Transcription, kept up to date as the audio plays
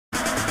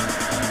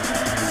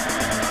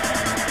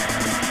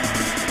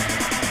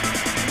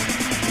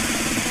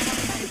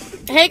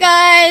Hey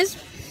guys!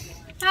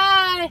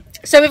 Hi!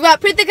 So we've got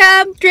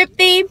Prithika,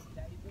 Tripti,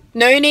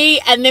 Noni,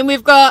 and then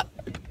we've got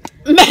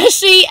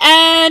Mashi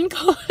and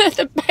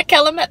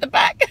Callum at the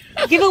back.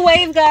 Give a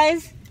wave,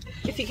 guys,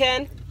 if you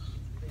can.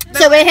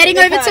 So we're heading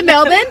over to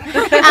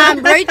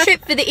Melbourne, road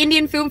trip for the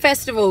Indian Film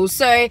Festival.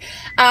 So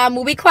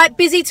we'll be quite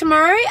busy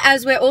tomorrow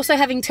as we're also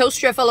having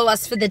Telstra follow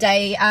us for the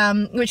day,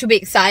 which will be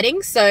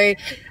exciting. So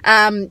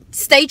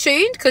stay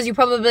tuned because you'll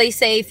probably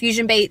see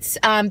Fusion Beats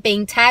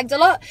being tagged a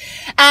lot.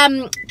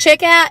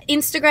 Check out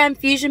Instagram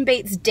Fusion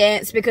Beats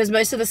Dance because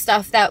most of the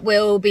stuff that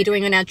we'll be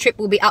doing on our trip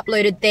will be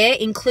uploaded there,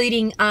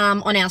 including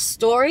on our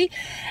story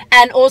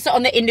and also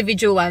on the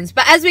individual ones.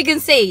 But as we can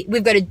see,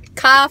 we've got a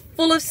car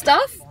full of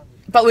stuff.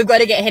 But we've got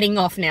to get heading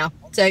off now.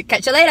 So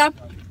catch you later.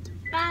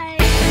 Bye!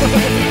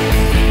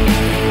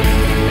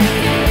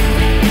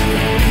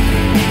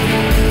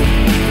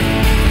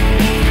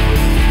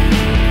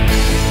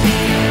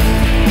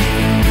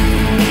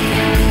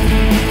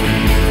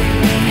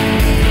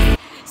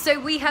 So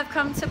we have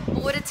come to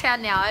Border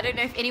Town now. I don't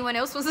know if anyone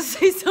else wants to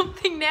say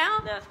something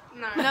now.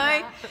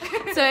 No.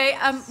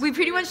 So we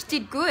pretty much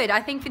did good.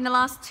 I think in the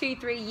last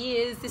 2-3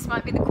 years, this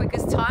might be the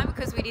quickest time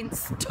because we didn't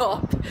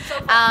stop.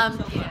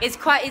 It's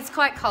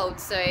quite cold.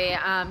 So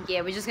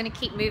yeah, we're just going to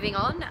keep moving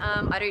on.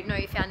 I don't know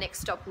if our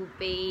next stop will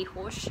be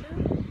Horseshoe.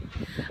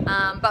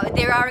 But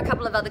there are a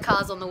couple of other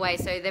cars on the way,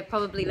 so they've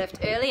probably left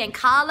early. And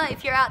Carla,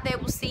 if you're out there,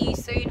 we'll see you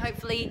soon.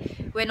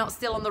 Hopefully we're not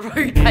still on the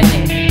road by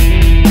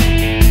then.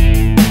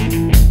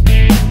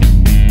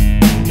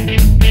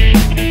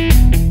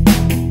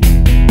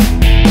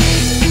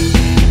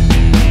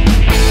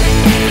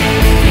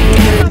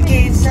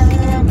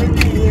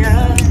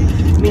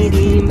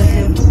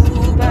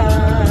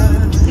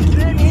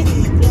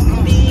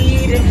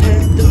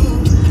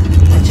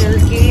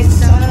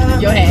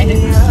 Your hair.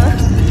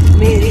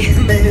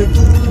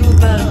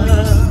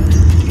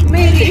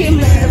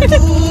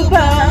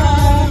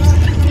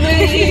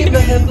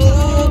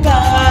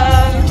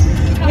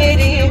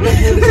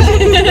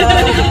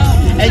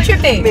 And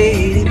Trippy.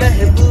 मेरी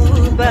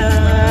महबूबा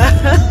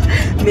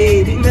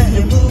मेरी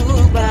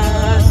महबूबा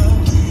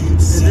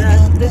जरा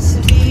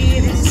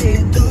तस्वीर से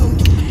तू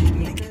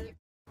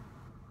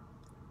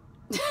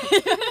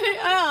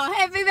Oh,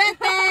 happy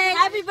birthday!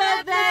 Happy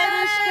birthday,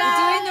 Anushka! We're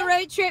doing the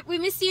road trip. We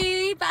miss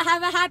you, but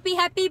have a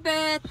happy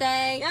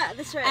birthday. Yeah,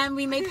 that's right. And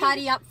we may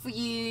party up for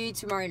you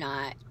tomorrow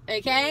night.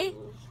 Okay?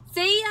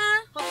 See ya!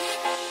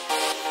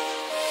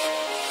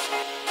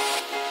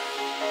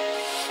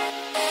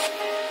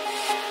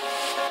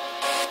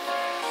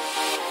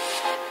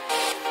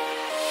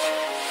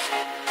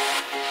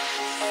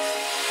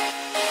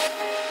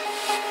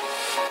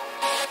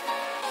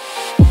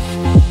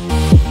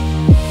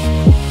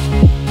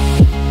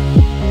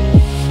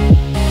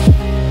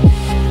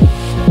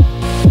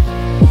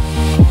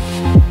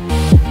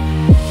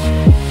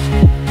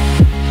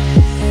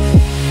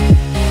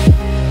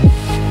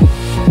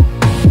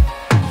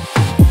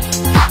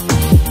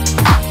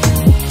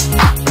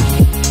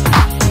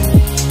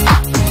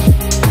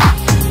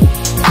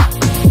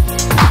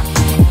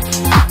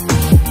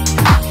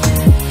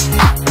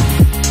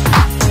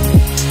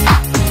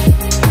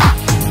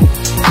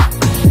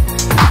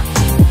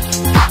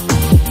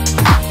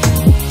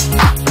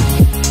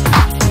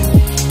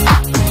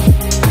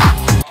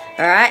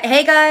 Alright,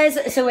 hey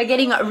guys, so we're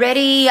getting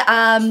ready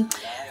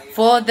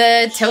for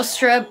the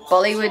Telstra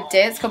Bollywood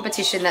Dance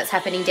Competition that's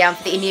happening down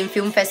for the Indian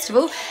Film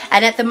Festival.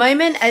 And at the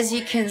moment, as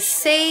you can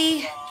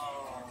see,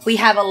 we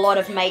have a lot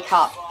of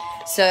makeup.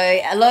 So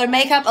a lot of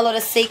makeup, a lot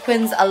of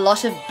sequins, a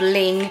lot of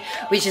bling,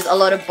 which is a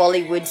lot of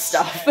Bollywood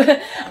stuff.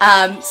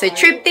 So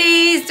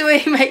Tripti's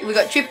doing, we've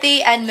got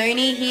Tripti and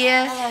Noni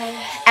here.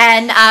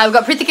 And we've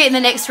got Prithika in the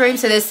next room,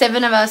 so there's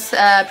 7 of us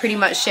pretty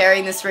much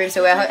sharing this room.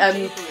 So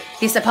we're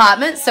this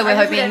apartment, so we're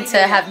hoping to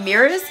have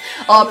mirrors.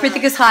 Oh,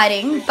 Prithika's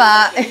hiding,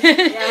 but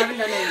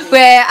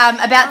we're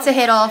about to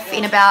head off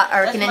in about,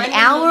 I reckon, an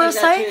hour or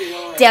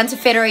so down to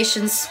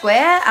Federation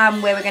Square,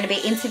 where we're going to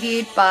be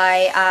interviewed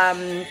by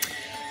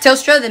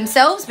Telstra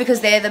themselves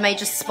because they're the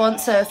major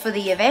sponsor for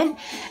the event.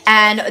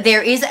 And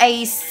there is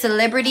a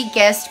celebrity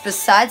guest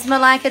besides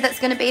Malaika that's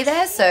going to be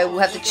there, so we'll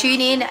have to tune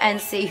in and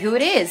see who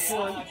it is.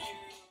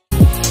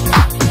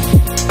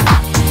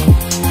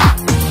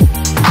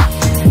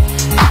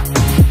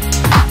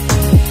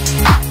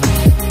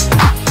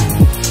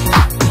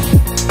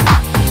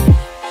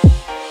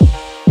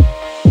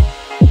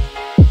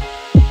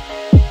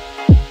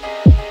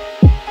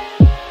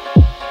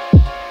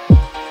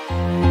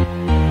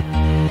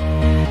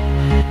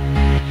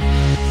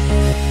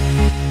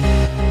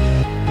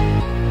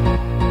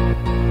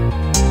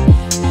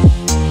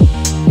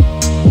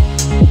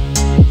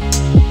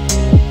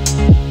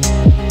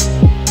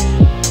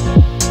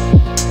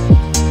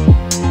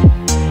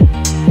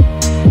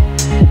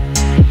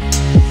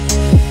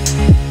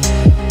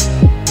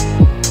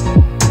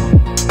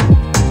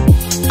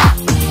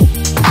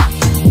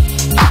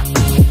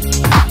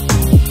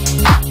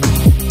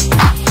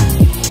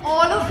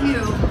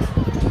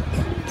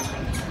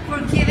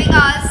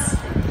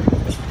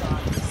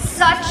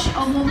 such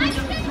a moment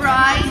of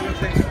pride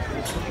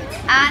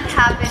and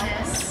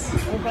happiness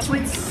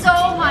with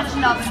so much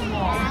love and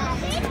warmth.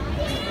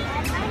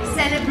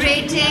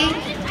 Celebrating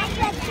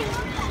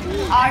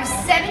our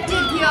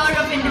 70th year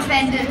of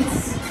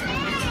independence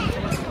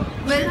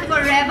will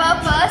forever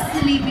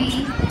personally be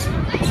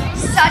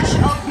such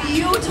a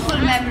beautiful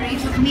memory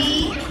for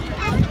me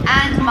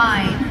and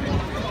mine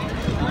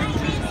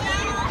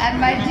and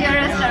my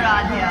dearest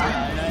Aradhya.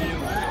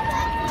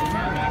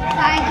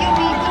 Thank you,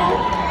 Neetu.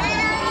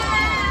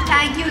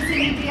 Thank you,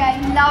 Suniti. I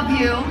love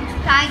you.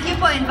 Thank you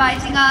for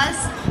inviting us,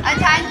 and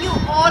thank you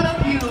all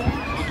of you.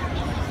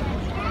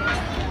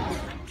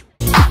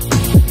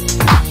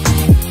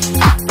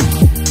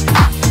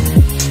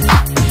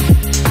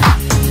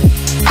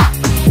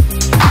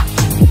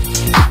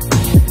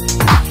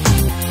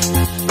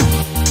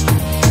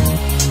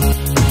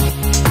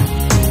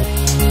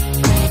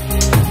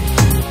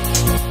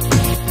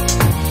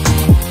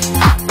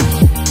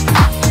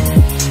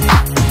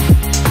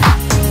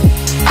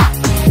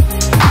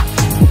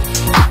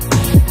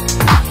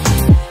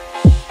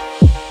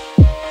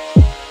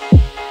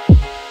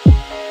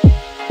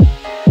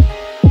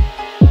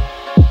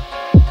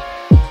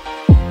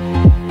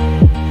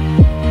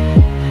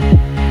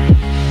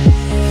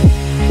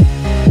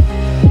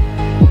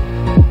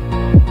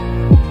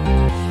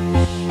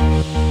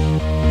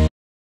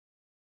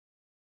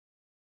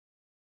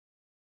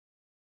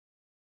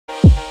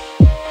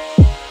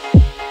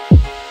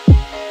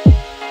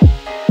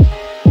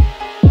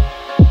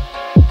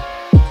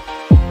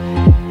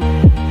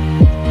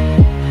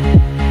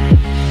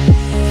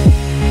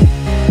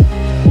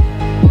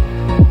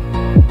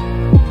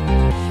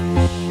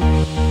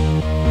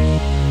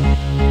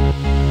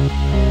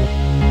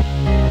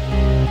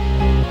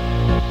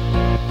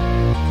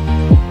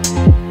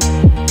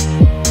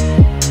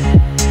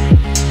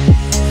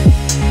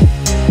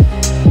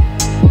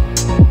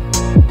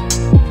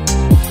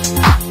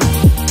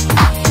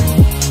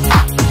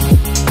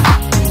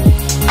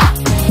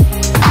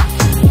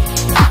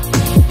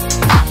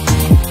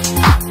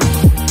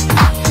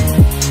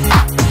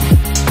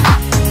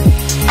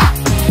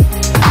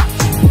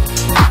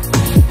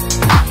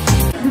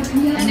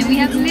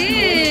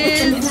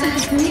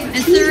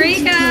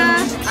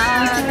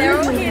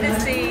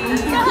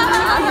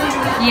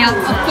 Yeah, of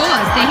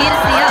course. They're here to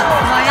see us.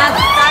 Why else?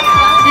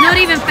 They're not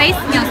even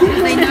facing us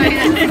because they know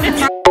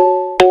that.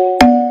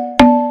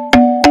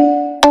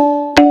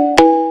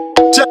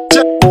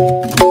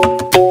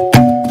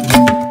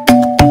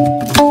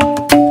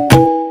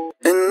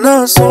 इन्ना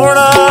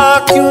सोना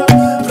क्यों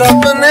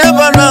रब ने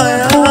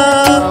बनाया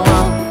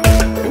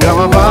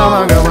गमा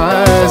बावा गमा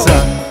ऐसा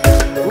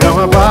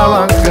गमा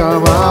बावा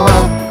गमा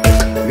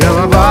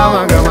गमा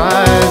बावा गमा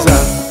ऐसा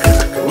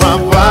गमा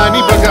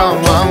पानी पका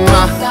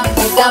मामा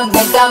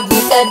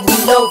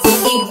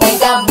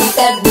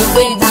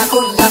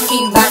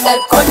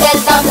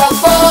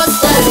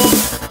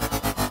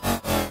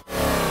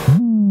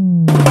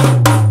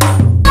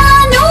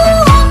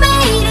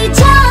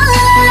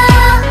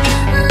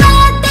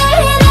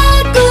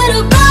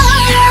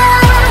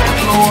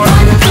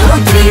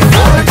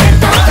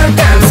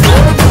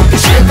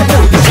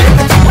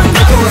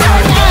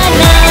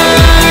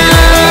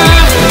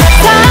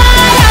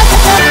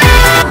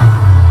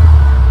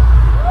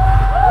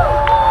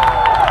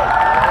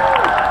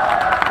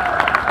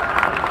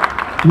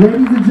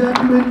Ladies and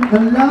gentlemen, a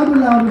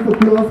loud of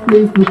applause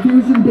please for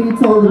Fusion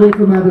Dates all the way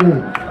from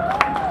Adelaide.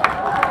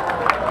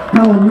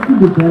 Come on, you can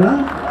do better.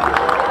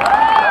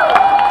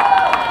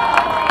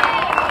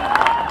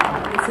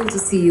 It's good to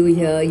see you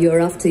here year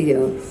after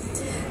year,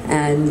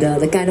 and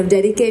the kind of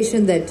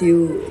dedication that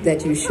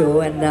you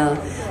show, and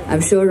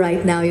I'm sure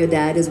right now your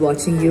dad is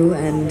watching you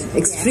and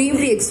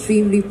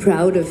extremely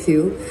proud of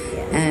you,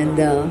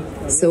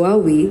 and so are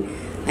we.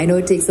 I know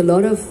it takes a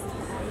lot of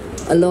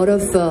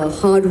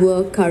hard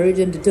work, courage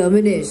and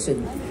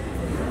determination,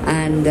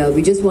 and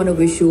we just want to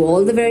wish you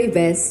all the very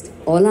best,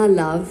 all our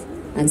love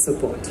and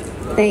support.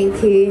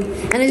 Thank you.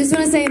 And I just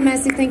want to say a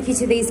massive thank you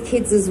to these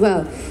kids as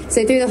well.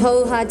 So through the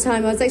whole hard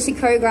time, I was actually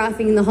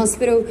choreographing in the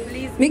hospital,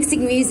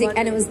 mixing music,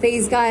 and it was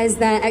these guys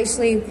that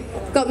actually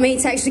got me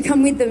to actually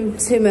come with them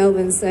to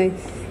Melbourne. So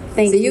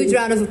thank you. So a huge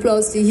round of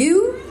applause to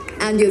you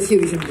and your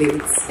Fusion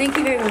Dates. Thank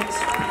you very much.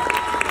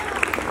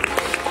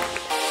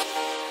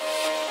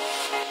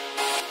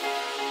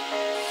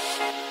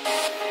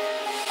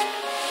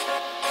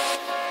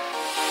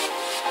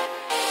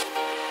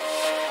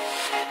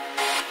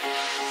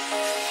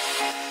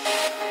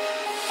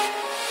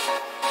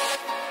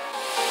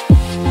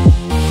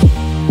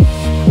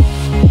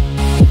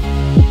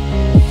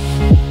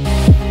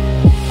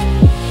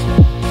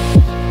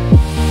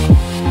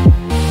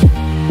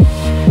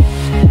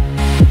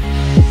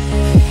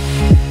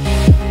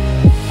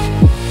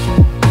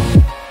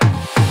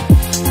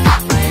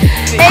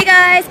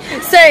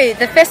 So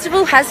the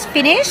festival has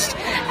finished.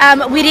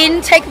 We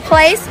didn't take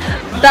place,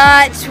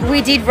 but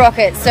we did rock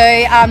it. So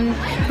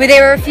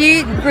there were a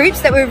few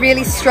groups that were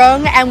really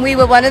strong, and we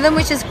were one of them,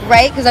 which is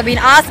great because I've been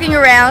asking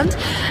around.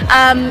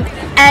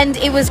 And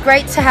it was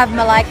great to have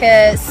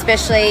Malaika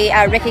especially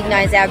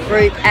recognise our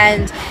group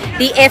and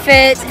the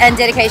effort and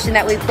dedication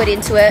that we put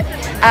into it.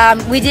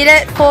 We did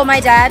it for my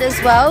dad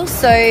as well,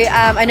 so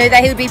I know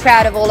that he would be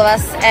proud of all of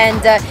us,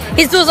 and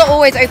his doors are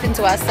always open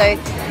to us, so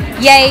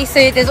yay.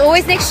 So there's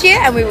always next year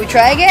and we will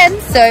try again,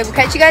 so we'll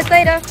catch you guys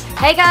later.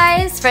 Hey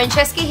guys,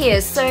 Francesca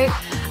here. So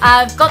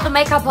I've got the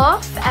makeup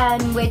off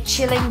and we're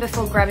chilling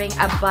before grabbing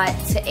a bite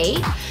to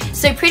eat.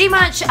 So pretty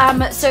much,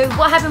 so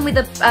what happened with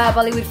the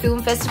Bollywood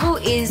Film Festival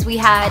is we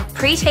had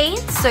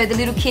pre-teens, so the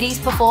little kiddies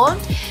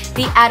performed,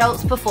 the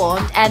adults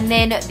performed, and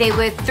then there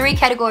were 3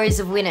 categories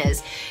of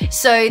winners.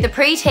 So the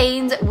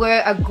pre-teens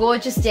were a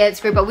gorgeous dance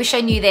group. I wish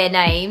I knew their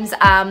names,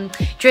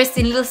 dressed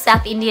in little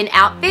South Indian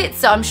outfits.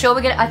 So I'm sure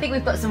I think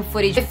we've got some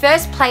footage. The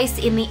first place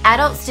in the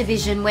adults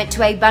division went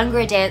to a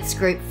Bhangra dance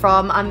group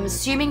from, I'm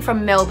assuming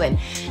from Melbourne.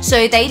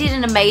 So they did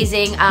an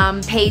amazing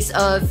piece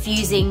of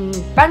fusing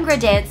Bhangra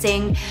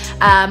dancing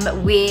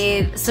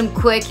with some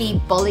quirky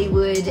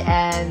Bollywood,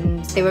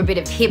 and there were a bit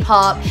of hip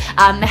hop.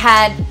 They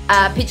had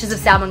pictures of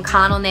Salman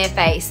Khan on their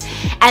face.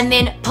 And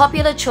then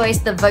popular choice,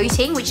 the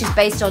voting, which is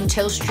based on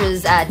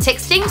Telstra's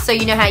texting, so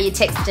you know how you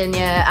text and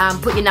you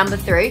put your number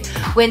through,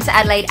 went to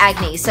Adelaide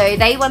Agni. So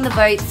they won the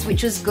votes,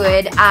 which was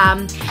good,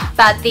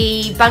 but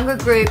the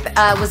Bhangra group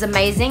was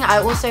amazing. I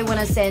also want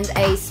to send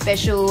a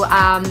special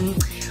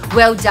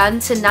well done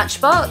to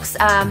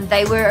Nutchbox.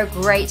 They were a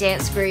great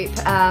dance group.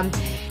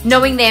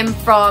 Knowing them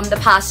from the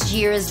past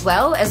year as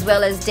well as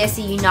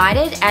Desi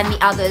United and the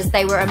others,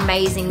 they were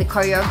amazing. The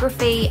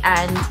choreography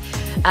and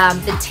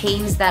the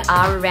teams that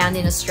are around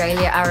in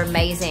Australia are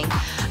amazing.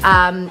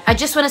 I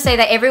just want to say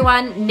that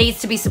everyone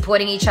needs to be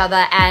supporting each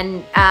other,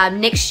 and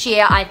next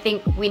year I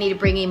think we need to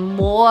bring in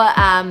more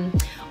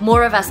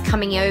of us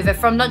coming over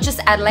from not just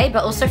Adelaide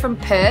but also from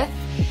Perth,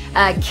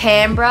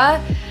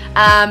 Canberra.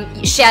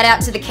 Shout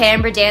out to the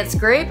Canberra dance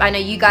group. I know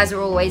you guys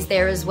are always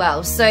there as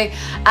well. So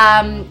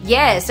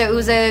yeah, so it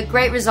was a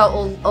great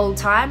result all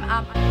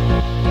time.